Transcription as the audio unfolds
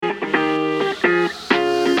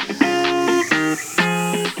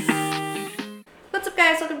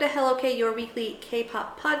Hello-K, your weekly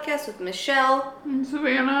K-pop podcast with Michelle. And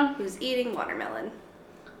Savannah. Who's eating watermelon.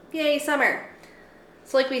 Yay, summer.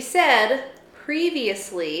 So like we said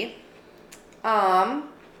previously, we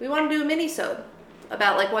want to do a mini-sode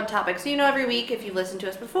about like one topic. So every week, if you've listened to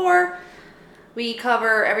us before, we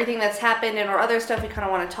cover everything that's happened and or other stuff we kind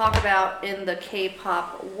of want to talk about in the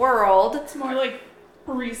K-pop world. It's more like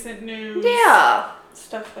recent news. Yeah.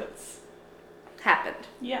 Stuff that's happened.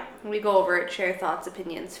 Yeah. We go over it, share thoughts,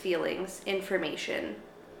 opinions, feelings, information.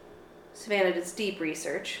 Savannah does deep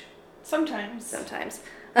research. Sometimes.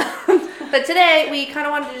 But today, we kind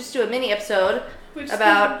of wanted to just do a mini episode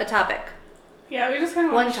about a topic. Yeah, we just kind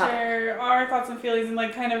of want to share our thoughts and feelings and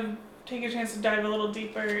like kind of take a chance to dive a little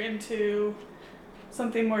deeper into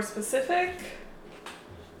something more specific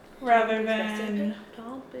rather than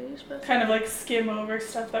kind of like skim over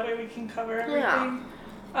stuff. That way we can cover everything.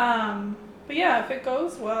 Yeah. But yeah, if it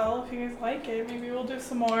goes well, if you guys like it, maybe we'll do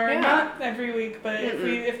some more. Yeah. Not every week, but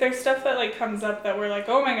if there's stuff that like comes up that we're like,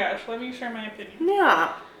 oh my gosh, let me share my opinion.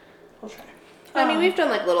 Yeah. We'll try. I mean, we've done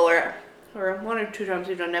like little or one or two times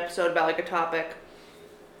we've done an episode about like a topic.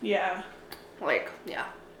 Yeah.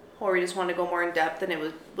 Or we just want to go more in depth, and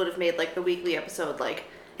it would have made like the weekly episode like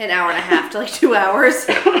an hour and a half to like 2 hours.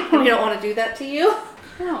 We don't want to do that to you.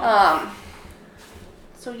 No.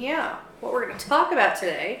 So yeah, what we're going to talk about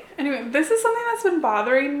today. Anyway, this is something that's been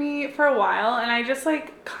bothering me for a while, and I just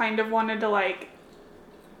like kind of wanted to like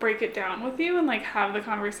break it down with you and like have the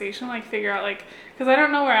conversation, like figure out like, because I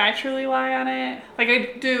don't know where I truly lie on it. Like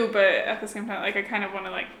I do, but at the same time, like I kind of want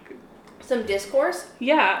to like some discourse.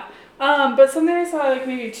 Yeah. But something I saw like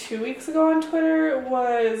maybe 2 weeks ago on Twitter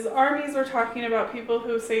was ARMYs were talking about people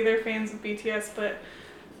who say they're fans of BTS but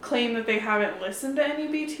claim that they haven't listened to any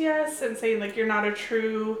BTS, and saying like you're not a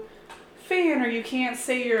true fan, or you can't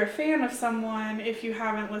say you're a fan of someone if you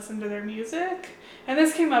haven't listened to their music. And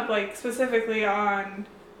this came up like specifically on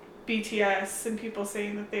BTS and people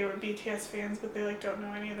saying that they were BTS fans but they like don't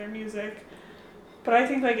know any of their music. But I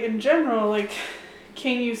think like in general, like,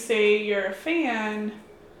 can you say you're a fan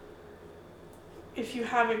if you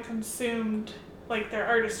haven't consumed like their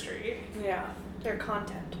artistry? Yeah, their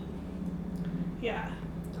content. Yeah.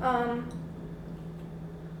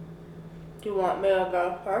 Do you want me to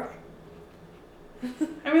go first?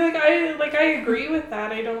 I mean, I agree with that.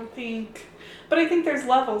 But I think there's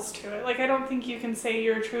levels to it. Like, I don't think you can say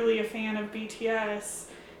you're truly a fan of BTS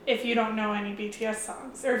if you don't know any BTS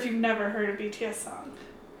songs, or if you've never heard a BTS song.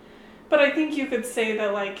 But I think you could say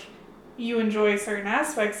that, like, you enjoy certain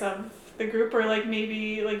aspects of the group, or, like,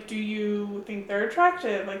 maybe, like, do you think they're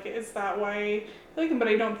attractive? Like, is that why you like them? But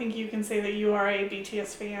I don't think you can say that you are a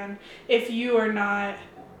BTS fan if you are not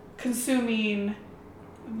consuming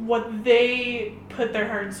what they put their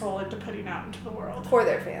heart and soul into putting out into the world. For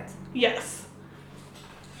their fans. Yes.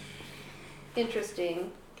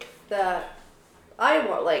 Interesting that I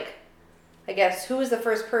want, like, I guess, who was the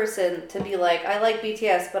first person to be like, I like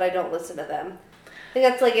BTS, but I don't listen to them? I think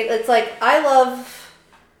that's like, it's like, I love,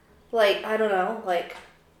 like, I don't know, like,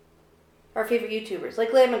 our favorite YouTubers.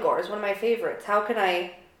 Like, Lamagore is one of my favorites. How can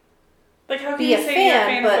I be a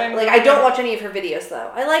fan, but, like, I don't watch any of her videos,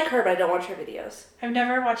 though. I like her, but I don't watch her videos. I've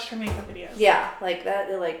never watched her makeup videos. Yeah, like,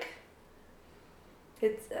 that, like,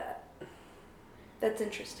 it's, that's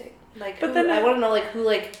interesting. Like, but then I want to know, like, who,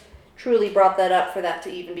 like, truly brought that up for that to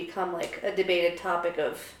even become, like, a debated topic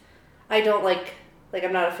of, I don't like,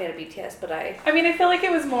 I'm not a fan of BTS, but I mean, I feel like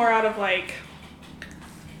it was more out of, like,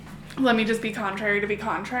 let me just be contrary to be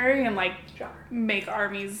contrary and, like, make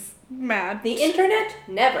ARMYs mad. The internet?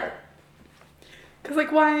 Never. Because,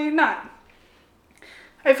 like, why not?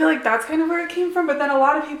 I feel like that's kind of where it came from, but then a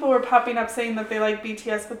lot of people were popping up saying that they like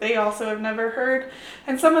BTS, but they also have never heard,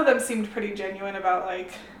 and some of them seemed pretty genuine about,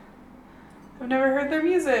 like, I've never heard their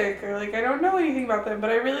music, or, like, I don't know anything about them,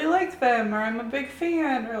 but I really like them, or I'm a big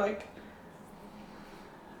fan, or, like,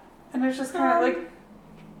 and it's just kind of, like,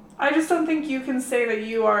 I just don't think you can say that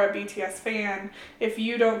you are a BTS fan if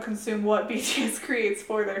you don't consume what BTS creates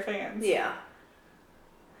for their fans. Yeah.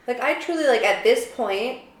 Like, I truly, like, at this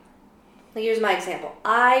point, like, here's my example.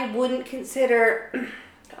 I wouldn't consider,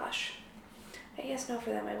 gosh, I guess no, for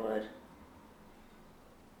them I would.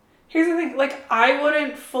 Here's the thing, like, I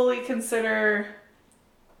wouldn't fully consider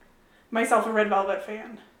myself a Red Velvet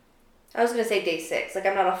fan. I was going to say Day6. Like,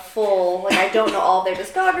 I'm not a full, like, I don't know all their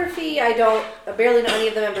discography. I barely know any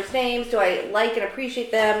of the members' names. Do I like and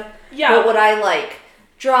appreciate them? Yeah. But would I, like,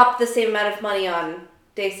 drop the same amount of money on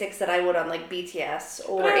Day6 that I would on, like, BTS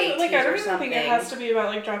or ATEEZ or something? I don't even think it has to be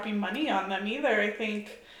about, like, dropping money on them either. I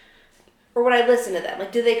think Or would I listen to them?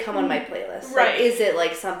 Like, do they come on my playlist? Right. Like, is it,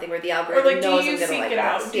 like, something where the algorithm knows I'm going to like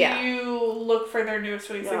this? Do you look for their newest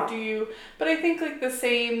release. Yeah. Like, but I think, like, the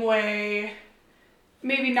same way,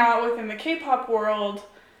 maybe not within the K-pop world,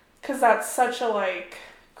 because that's such a, like,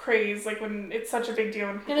 craze, like, when it's such a big deal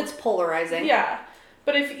when people... And it's polarizing. Yeah.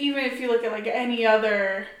 But even if you look at, like, any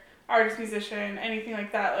other artist, musician, anything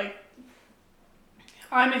like that, like,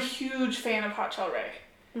 I'm a huge fan of Hot Chelle Rae.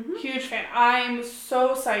 Mm-hmm. Huge fan. I'm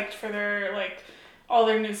so psyched for their, like, all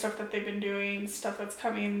their new stuff that they've been doing, stuff that's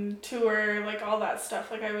coming, tour, like, all that stuff.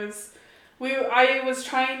 Like, I was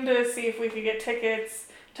trying to see if we could get tickets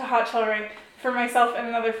to Hot Chelle Rae for myself and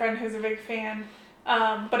another friend who's a big fan.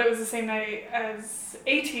 But it was the same night as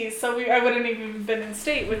ATEEZ, so I wouldn't even been in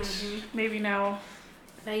state, which maybe now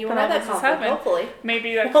you won't have that conflict, hopefully.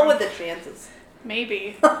 Maybe that. What would the chances?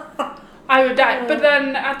 Maybe. I would die. But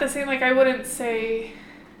then at the same, like, I wouldn't say...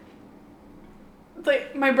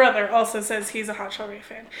 Like, my brother also says he's a Hot Chelle Rae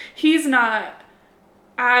fan. He's not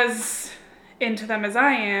as into them as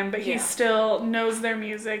I am, but he still knows their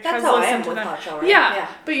music. That's has how I listened am to with them. Hot Chelle Rae. Yeah,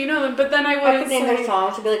 but you know them. But then I wouldn't I could name their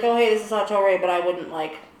songs and be like, oh, hey, this is Hot Chelle Rae, but I wouldn't,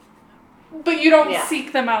 like... But you don't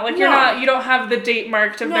seek them out. Like, you don't have the date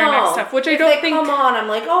marked of their next stuff, which I don't think... If they come on, I'm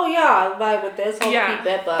like, oh, yeah, I'll vibe with this, I'll keep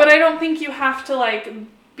it, but... But I don't think you have to, like,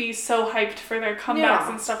 be so hyped for their comebacks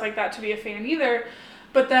and stuff like that to be a fan either.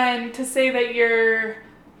 But then to say that you're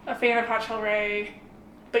a fan of Hot Chelle Rae,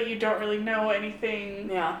 but you don't really know anything.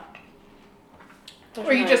 Yeah.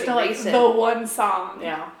 Or you just know, like, the one song.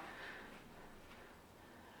 Yeah.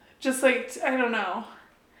 Just, like, I don't know.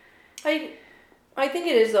 I think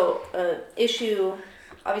it is, though, an issue,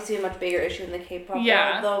 obviously a much bigger issue in the K-pop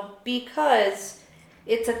world, though, because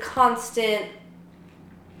it's a constant...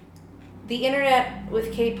 The internet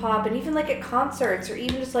with K-pop, and even, like, at concerts, or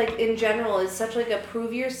even just, like, in general, is such, like, a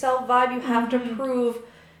prove yourself vibe. You have to prove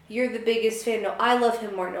you're the biggest fan. No, I love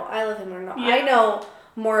him more. No, I love him more. No, I know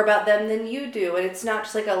more about them than you do. And it's not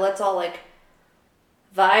just, like, let's all, like,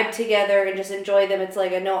 vibe together and just enjoy them. It's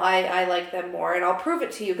like, no, I like them more, and I'll prove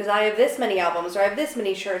it to you because I have this many albums, or I have this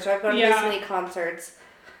many shirts, or I've gone to this many concerts.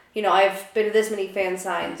 You know, I've been to this many fan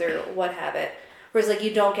signs, or what have it. Whereas, like,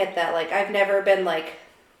 you don't get that. Like, I've never been, like...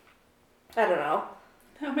 I don't know.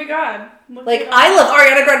 Oh my god. Like, I love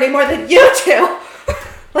Ariana Grande more than you do.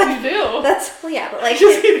 Like, you do? That's, well, yeah, but, like,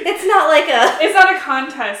 it's not like a... It's not a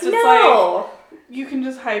contest. It's like, you can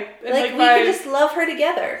just hype. And like, we can just love her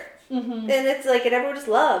together. Mm-hmm. And it's, like, and everyone just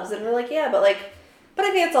loves. And we're like, yeah, but, like... But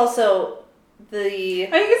I think it's also the...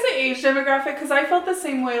 I think it's the age demographic, because I felt the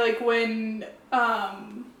same way, like, when...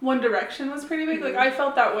 One Direction was pretty big. Mm-hmm. Like, I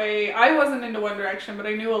felt that way. I wasn't into One Direction, but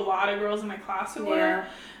I knew a lot of girls in my class who were.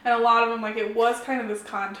 And a lot of them, like, it was kind of this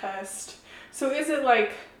contest. So is it,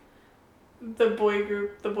 like, the boy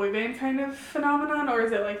band kind of phenomenon? Or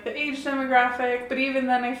is it, like, the age demographic? But even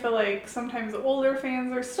then, I feel like sometimes older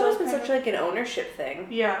fans are still... So it's been such, like, an ownership thing.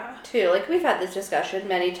 Yeah. Too. Like, we've had this discussion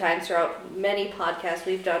many times throughout many podcasts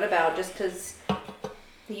we've done about just because...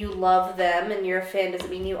 you love them and you're a fan doesn't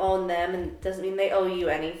mean you own them and doesn't mean they owe you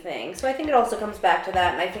anything. So I think it also comes back to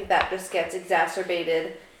that, and I think that just gets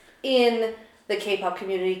exacerbated in the K-pop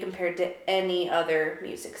community compared to any other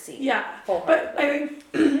music scene. Yeah, but I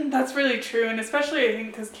think that's really true, and especially I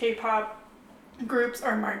think because K-pop groups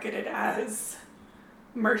are marketed as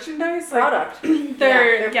merchandise. Product. Like,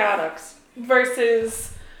 they're products.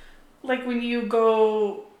 Versus, like, when you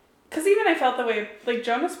go... Because even I felt the way, like,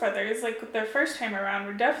 Jonas Brothers, like, their first time around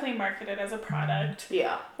were definitely marketed as a product.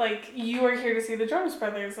 Yeah. Like, you are here to see the Jonas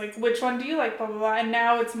Brothers. Like, which one do you like, blah, blah, blah. And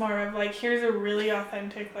now it's more of, like, here's a really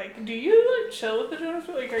authentic, like, do you, like, chill with the Jonas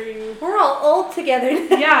Brothers? Like, are you... We're all old together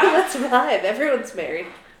now. Yeah. Let's vibe. Everyone's married.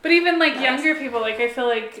 But even, like, younger people, like, I feel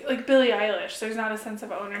like Billie Eilish, there's not a sense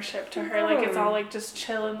of ownership to her. Like, it's all, like, just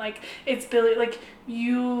chill and, like, it's Billie... Like,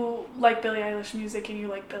 you like Billie Eilish music and you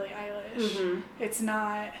like Billie Eilish. Mm-hmm. It's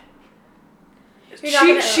not...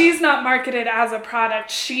 She's not marketed as a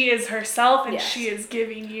product. She is herself, and she is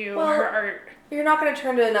giving you her art. You're not going to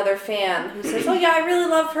turn to another fan who says, oh, yeah, I really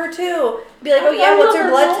love her, too. Be like, oh, yeah, what's her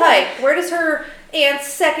blood type? Where does her aunt's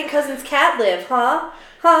second cousin's cat live, huh?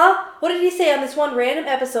 Huh? What did he say on this one random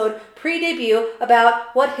episode, pre-debut,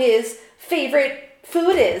 about what his favorite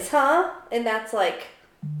food is, huh? And that's, like,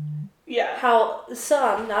 how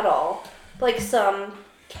some, not all, like some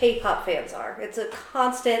K-pop fans are. It's a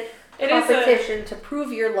constant... competition to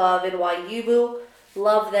prove your love and why you will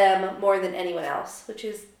love them more than anyone else, which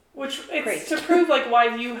it's great. To prove like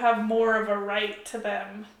why you have more of a right to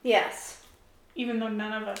them. Yes. Even though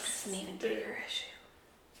none of us. It's an even bigger issue.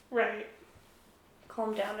 Right.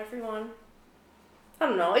 Calm down, everyone. I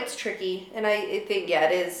don't know. It's tricky, and I think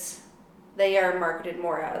it is. They are marketed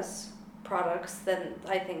more as products than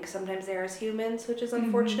I think sometimes they are as humans, which is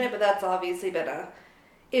unfortunate. Mm-hmm. But that's obviously been a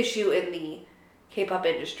issue in the K-pop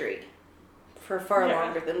industry for far Yeah.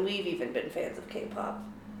 longer than we've even been fans of K-pop,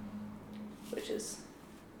 which is,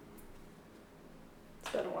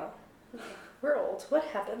 it's been a while. We're old. What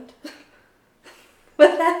happened?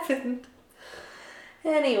 What happened?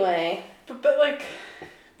 Anyway, But like,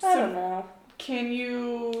 I don't know. can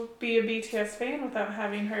you be a BTS fan without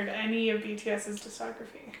having heard any of BTS's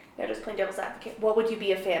discography? Yeah, just playing devil's advocate. What would you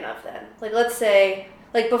be a fan of then? Like, let's say,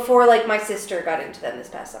 like, before, like, my sister got into them this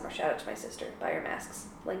past summer. Shout out to my sister. Buy her masks.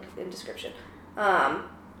 Link in description.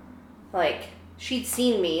 Like, she'd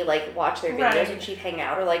seen me, like, watch their videos Right. and she'd hang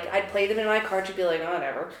out. Or, like, I'd play them in my car. She'd be like, oh,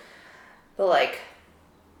 whatever. But, like,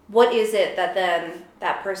 what is it that then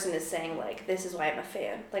that person is saying, like, this is why I'm a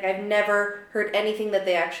fan? Like, I've never heard anything that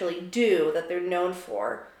they actually do that they're known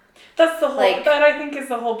for. That's the whole, Like, that I think is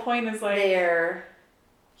the whole point, is like, Their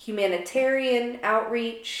humanitarian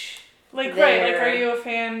outreach. right, like, their- are you a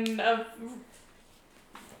fan of,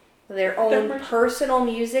 Their own Their- personal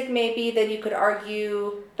music, maybe. Then you could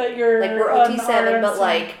argue, that you're like, we're an OT7, but, artist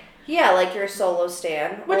like, yeah, like, you're a solo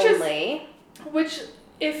stan Which is- only. which,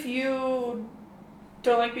 if you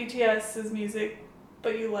don't like BTS's music,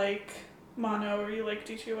 but you like Mono or you like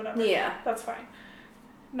D2, whatever, Yeah. that's fine.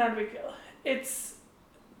 Not a big deal. It's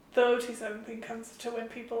the OT7 thing comes to when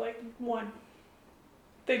people like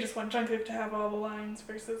they just want Jungkook to have all the lines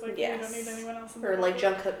versus like we don't Yes. need anyone else. In the Or, like,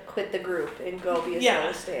 group. Jungkook quit the group and go be a Yeah.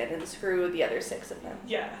 solo stan and screw the other 6 of them.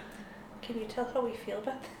 Yeah, Can you tell how we feel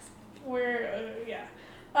about this? yeah.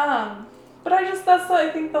 But I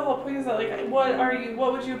think the whole point is that like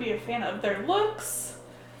what would you be a fan of? Their looks,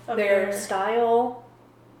 of Their style.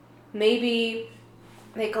 Maybe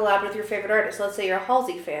they collab with your favorite artist. Let's say you're a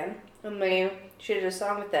Halsey fan and they she did a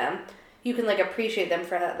song with them. You can, like, appreciate them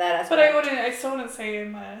for that aspect. But I still wouldn't say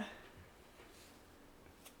I'm a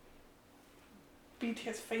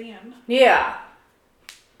BTS fan. Yeah.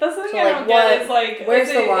 That's the thing So, I like, don't get is like,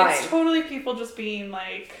 where's the line? It's totally people just being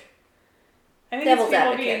like, I think Devil's it's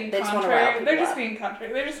people advocate. being They just wanna contrary. rile people They're just up. being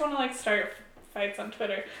contrary. They just want to like start fights on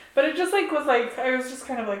Twitter. But it just like was like, I was just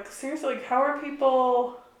kind of like, seriously, like how are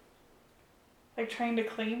people like trying to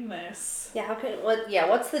claim this? Yeah,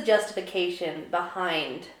 what's the justification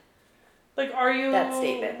behind, Like, are you that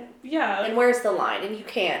statement? Yeah. and where's the line? And you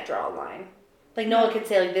can't draw a line. Like, no one can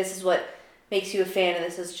say, like, this is what makes you a fan and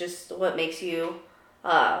this is just what makes you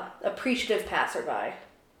appreciative passerby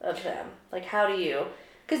of them. Like, how do you...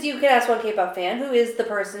 Because you can ask one K-pop fan, who is the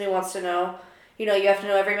person who wants to know, you have to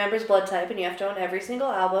know every member's blood type and you have to own every single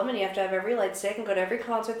album and you have to have every light stick and go to every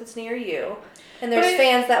concert that's near you. And there's But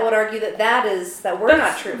fans that would argue that we're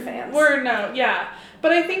not true fans.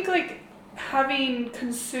 But I think like having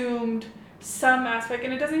consumed some aspect,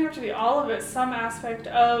 and it doesn't even have to be all of it, some aspect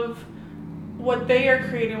of what they are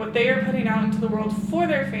creating, what they are putting out into the world for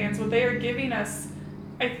their fans, what they are giving us,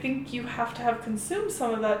 I think you have to have consumed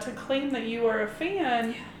some of that to claim that you are a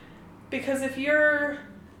fan. Yeah. Because if you're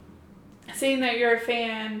saying that you're a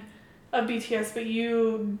fan of BTS, but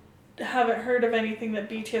you haven't heard of anything that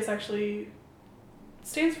BTS actually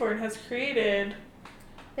stands for and has created,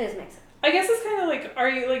 It doesn't make sense. I guess it's kind of like, are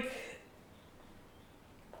you like...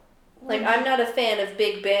 Like, I'm not a fan of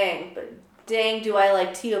Big Bang, but dang, do I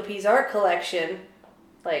like T.O.P.'s art collection.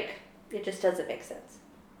 Like, it just doesn't make sense.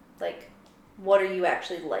 Like, what are you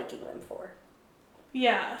actually liking them for?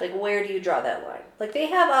 Yeah. Like, where do you draw that line? Like, they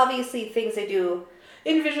have obviously things they do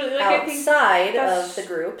Individually, like I think outside that's- of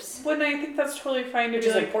the groups, when I think that's totally fine to which be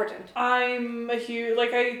is like, important. I'm a huge,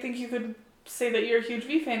 like I think you could say that you're a huge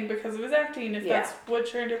V fan because of his acting, if Yeah. that's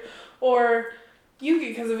what you're into, or Yugi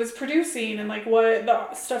because of his producing and like what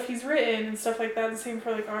the stuff he's written and stuff like that. And same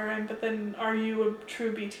for like RM. But then, are you a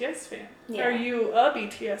true BTS fan? Yeah. Are you a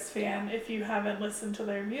BTS fan if you haven't listened to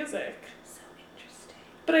their music? So interesting.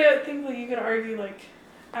 But I think like you could argue like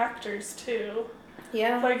actors too.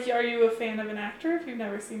 Yeah. Like, are you a fan of an actor if you've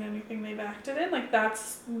never seen anything they've acted in? Like,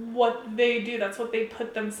 that's what they do. That's what they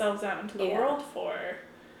put themselves out into the Yeah. world for.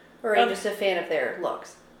 Or are you just a fan of their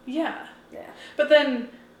looks? Yeah. Yeah. But then,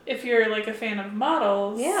 if you're, like, a fan of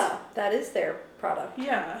models... Yeah, that is their product.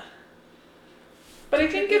 Yeah. But I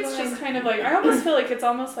think it's just kind of like... I almost feel like it's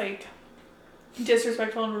almost, like,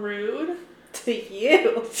 disrespectful and rude. To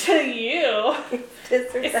you. To you.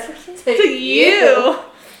 Disrespectful To you.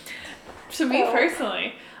 To me Oh.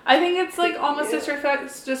 personally. I think it's like almost you.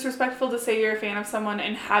 disrespectful to say you're a fan of someone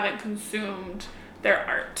and haven't consumed their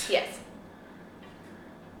art. Yes.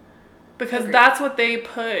 Because Agreed. that's what they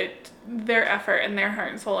put their effort and their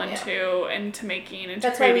heart and soul into making and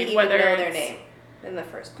That's to why we creating, even whether know their it's- name in the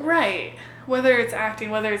first place. Right. Whether it's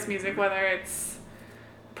acting, whether it's music, whether it's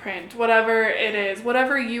print, whatever it is,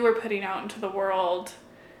 whatever you are putting out into the world,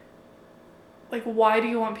 like, why do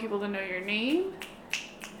you want people to know your name?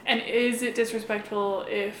 And is it disrespectful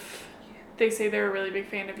if they say they're a really big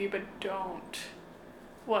fan of you but don't?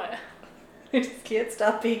 What? I just can't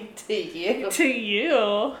stop being to you. To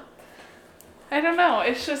you? I don't know.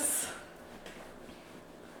 It's just...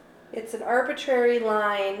 It's an arbitrary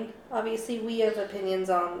line. Obviously, we have opinions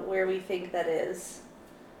on where we think that is.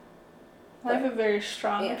 I have a very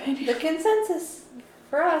strong opinion. The consensus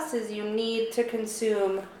for us is you need to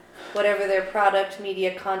consume whatever their product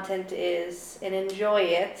media content is and enjoy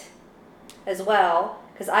it as well.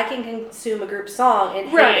 Because I can consume a group song and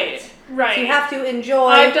hate it. Right. So you have to enjoy,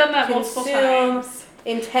 I've done that multiple times.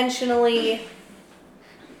 Intentionally,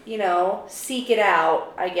 seek it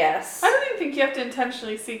out, I guess. I don't even think you have to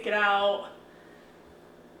intentionally seek it out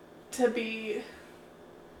to be...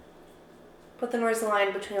 But then where's the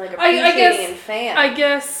line between appreciating and fan? I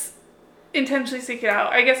guess intentionally seek it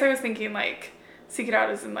out. I guess I was thinking seek it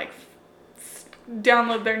out as in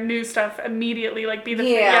download their new stuff immediately, be the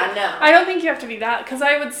fan. No. I don't think you have to be that, because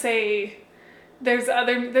I would say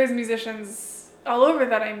there's musicians all over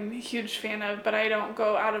that I'm a huge fan of, but I don't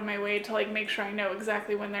go out of my way to make sure I know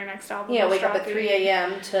exactly when their next album is wake dropping. up at 3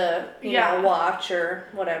 a.m. to watch or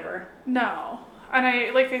whatever. No. And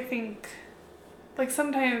I think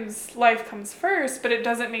sometimes life comes first, but it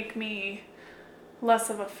doesn't make me less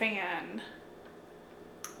of a fan.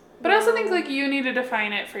 But I also think you need to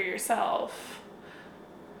define it for yourself.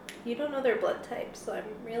 You don't know their blood type, so I'm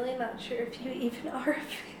really not sure if you even are a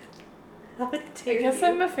fan. How dare I guess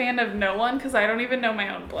I'm a fan of no one, because I don't even know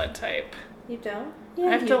my own blood type. You don't? Yeah,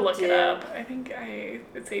 I have to look it up. I think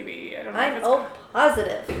it's AB. I don't know if it's... I'm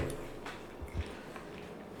positive.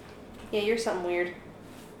 Yeah, you're something weird.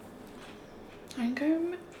 I think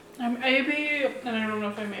I'm AB, and I don't know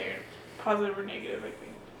if I'm positive or negative.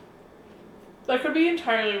 I could be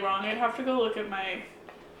entirely wrong. I'd have to go look at my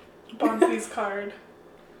Bonzi's card.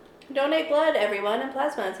 Donate blood, everyone, and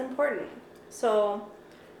plasma. It's important. So,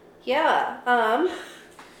 yeah.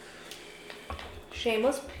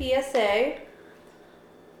 Shameless PSA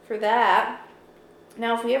for that.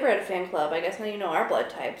 Now, if we ever had a fan club, I guess now you know our blood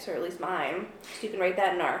types, or at least mine. So you can write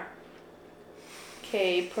that in our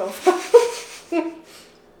K profile.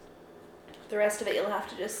 The rest of it you'll have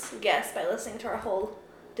to just guess by listening to our whole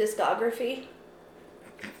discography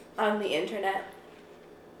on the internet.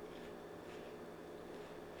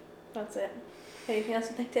 That's it. Anything else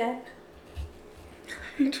you'd like to add?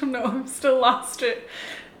 I don't know. I'm still lost it.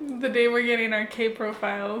 The day we're getting our K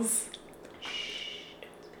profiles.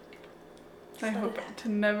 I hope to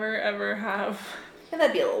never ever have. Yeah,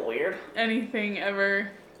 that'd be a little weird. Anything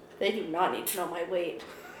ever. They do not need to know my weight.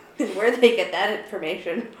 Where they get that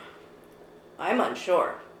information, I'm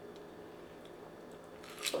unsure.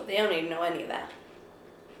 But they don't need to know any of that.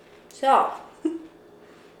 So,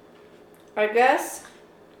 I guess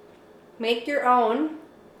make your own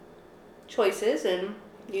choices, and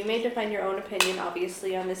you may define your own opinion,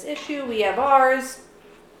 obviously, on this issue. We have ours.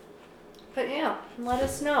 But yeah, let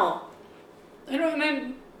us know.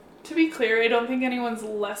 To be clear, I don't think anyone's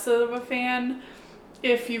less of a fan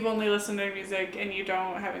if you've only listened to their music and you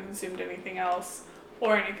haven't consumed anything else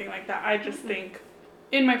or anything like that. I just think,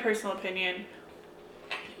 in my personal opinion,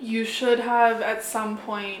 you should have at some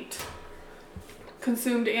point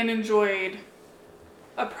consumed and enjoyed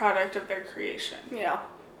a product of their creation. Yeah.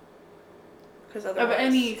 Because of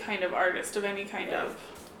any kind of artist, of any kind of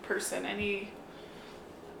person,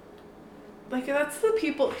 that's the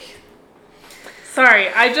people. Sorry,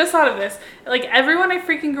 I just thought of this. Everyone I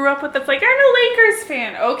freaking grew up with that's I'm a Lakers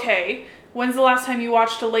fan. Okay, when's the last time you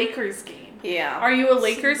watched a Lakers game? Yeah. Are you a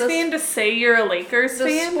Lakers fan to say you're a Lakers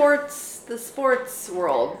fan? The sports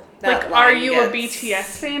world. Are you a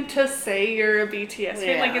BTS fan to say you're a BTS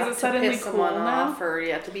fan? Is it suddenly cool now? Or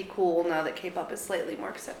to be cool now that K-pop is slightly more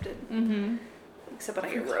accepted. Mm-hmm. Except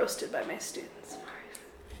when I get roasted by my students.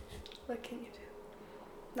 What can you do?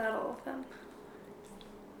 Not all of them.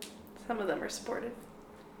 Some of them are supportive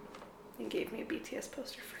and gave me a BTS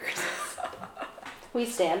poster for Christmas. We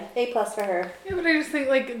stand. A+ for her. Yeah, but I just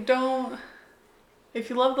think, don't... If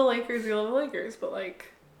you love the Lakers, you love the Lakers, but,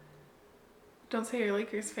 don't say you're a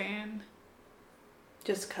Lakers fan.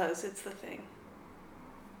 Just 'cause it's the thing.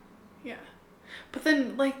 Yeah. But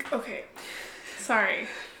then, okay. Sorry.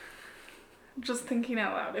 Just thinking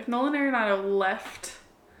out loud. If Nolan Arenado left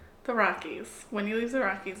the Rockies, when he leaves the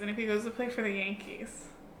Rockies, and if he goes to play for the Yankees...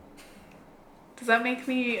 Does that make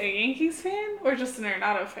me a Yankees fan or just an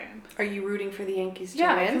Arenado fan? Are you rooting for the Yankees to win?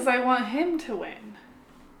 Yeah, because I want him to win.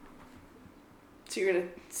 So you're going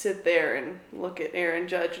to sit there and look at Aaron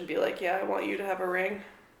Judge and be like, yeah, I want you to have a ring.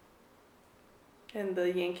 And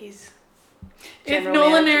the Yankees If general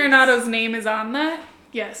Nolan managers. Arenado's name is on that,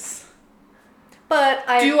 yes. But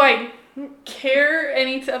Do I care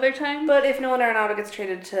any other time? But if Nolan Arenado gets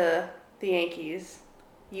traded to the Yankees,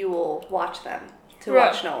 you will watch them to Yeah.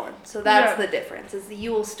 watch Nolan. So that's Yeah. the difference. Is that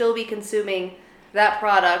you will still be consuming that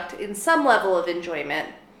product in some level of enjoyment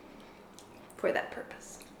for that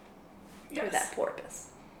purpose. For Yes. that purpose.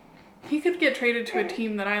 He could get traded to a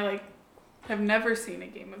team that I like. Have never seen a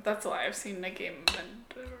game of. That's why I've seen a game of.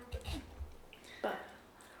 But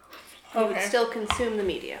you would Okay. still consume the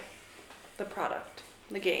media, the product,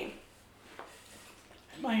 the game.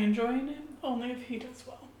 Am I enjoying it? Only if he does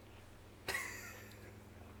well.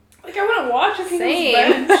 Like, I wouldn't watch if he was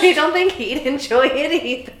Same. benched. I don't think he'd enjoy it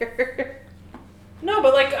either. No,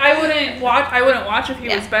 but like I wouldn't watch if he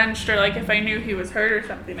Yeah. was benched or like if I knew he was hurt or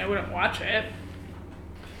something. I wouldn't watch it.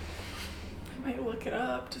 I might look it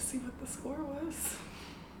up to see what the score was.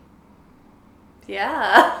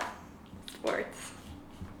 Yeah. Sports.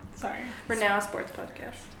 Sorry. We're now a sports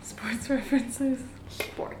podcast. Sports references.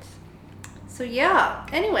 Sports. So yeah.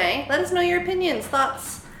 Anyway, let us know your opinions,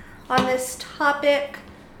 thoughts on this topic.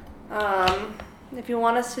 If you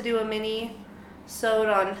want us to do a mini-sode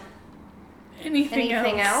on Anything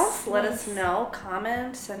else, let Yes. us know.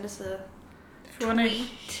 Comment, send us a If you want to tweet.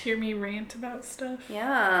 hear me rant about stuff,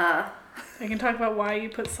 Yeah. I can talk about why you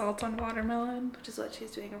put salt on watermelon. Which is what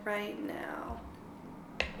she's doing right now.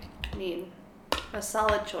 I mean, a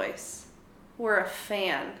solid choice. We're a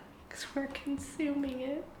fan because we're consuming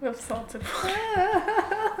it. With salted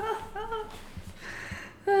water.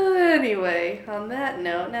 Anyway, on that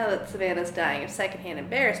note, now that Savannah's dying of secondhand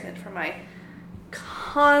embarrassment for my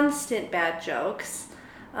constant bad jokes,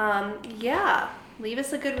 yeah, leave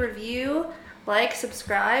us a good review, like,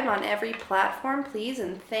 subscribe on every platform, please,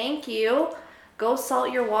 and thank you. Go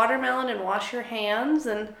salt your watermelon and wash your hands,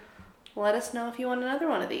 and let us know if you want another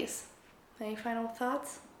one of these. Any final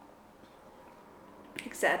thoughts?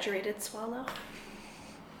 Exaggerated swallow.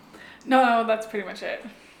 No, that's pretty much it.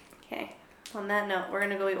 Okay. On that note, we're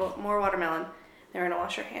gonna go eat more watermelon. Then we're gonna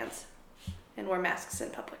wash our hands and wear masks in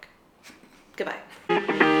public.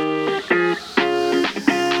 Goodbye.